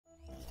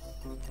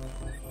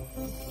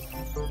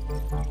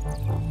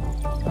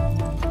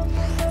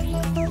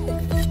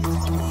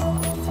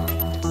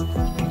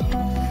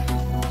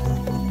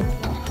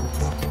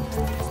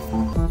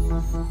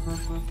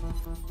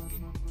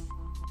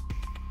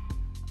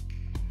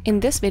In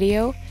this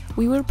video,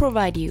 we will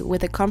provide you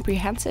with a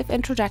comprehensive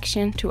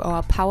introduction to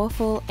our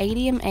powerful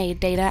ADMA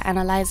Data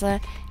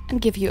Analyzer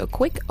and give you a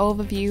quick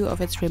overview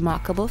of its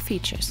remarkable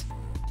features.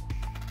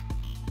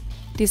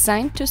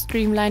 Designed to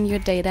streamline your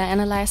data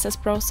analysis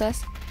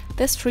process,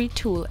 this free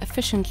tool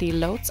efficiently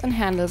loads and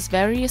handles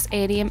various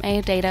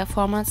ADMA data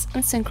formats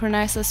and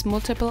synchronizes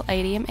multiple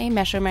ADMA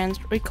measurements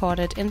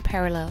recorded in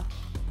parallel.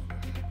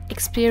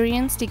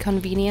 Experience the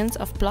convenience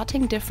of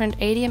plotting different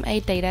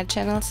ADMA data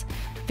channels,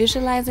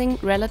 visualizing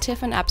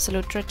relative and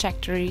absolute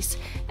trajectories,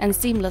 and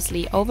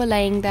seamlessly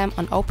overlaying them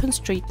on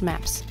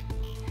OpenStreetMaps.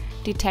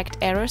 Detect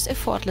errors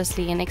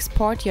effortlessly and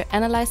export your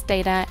analyzed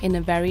data in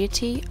a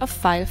variety of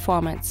file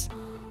formats.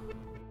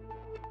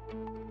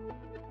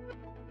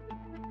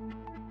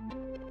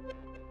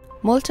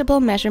 Multiple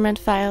measurement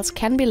files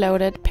can be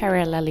loaded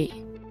parallelly.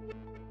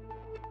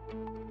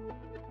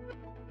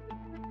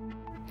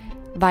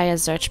 Via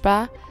search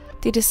bar,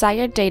 the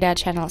desired data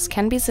channels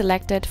can be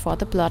selected for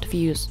the plot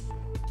views.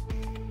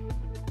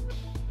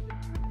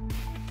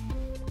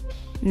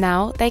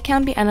 Now they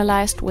can be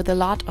analyzed with a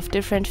lot of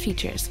different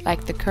features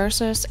like the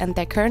cursors and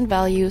their current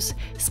values,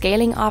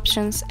 scaling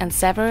options and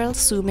several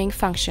zooming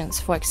functions,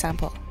 for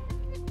example.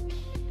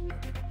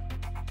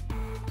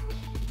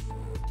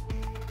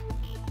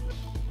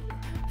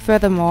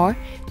 Furthermore,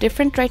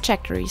 different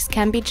trajectories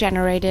can be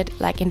generated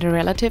like in the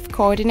relative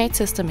coordinate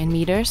system in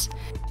meters,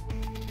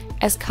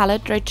 as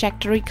colored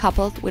trajectory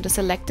coupled with a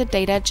selected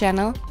data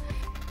channel,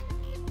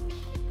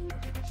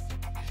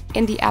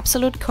 in the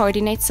absolute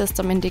coordinate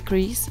system in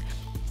degrees,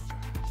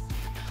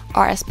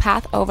 or as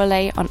path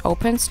overlay on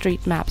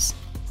OpenStreetMaps.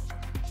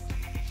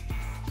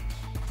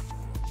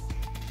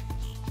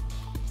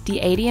 The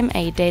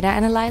ADMA Data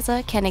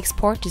Analyzer can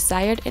export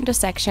desired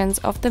intersections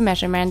of the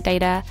measurement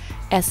data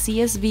as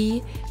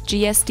CSV,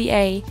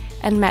 GSDA,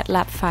 and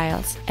MATLAB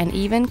files, and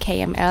even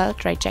KML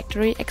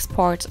trajectory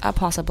exports are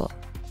possible.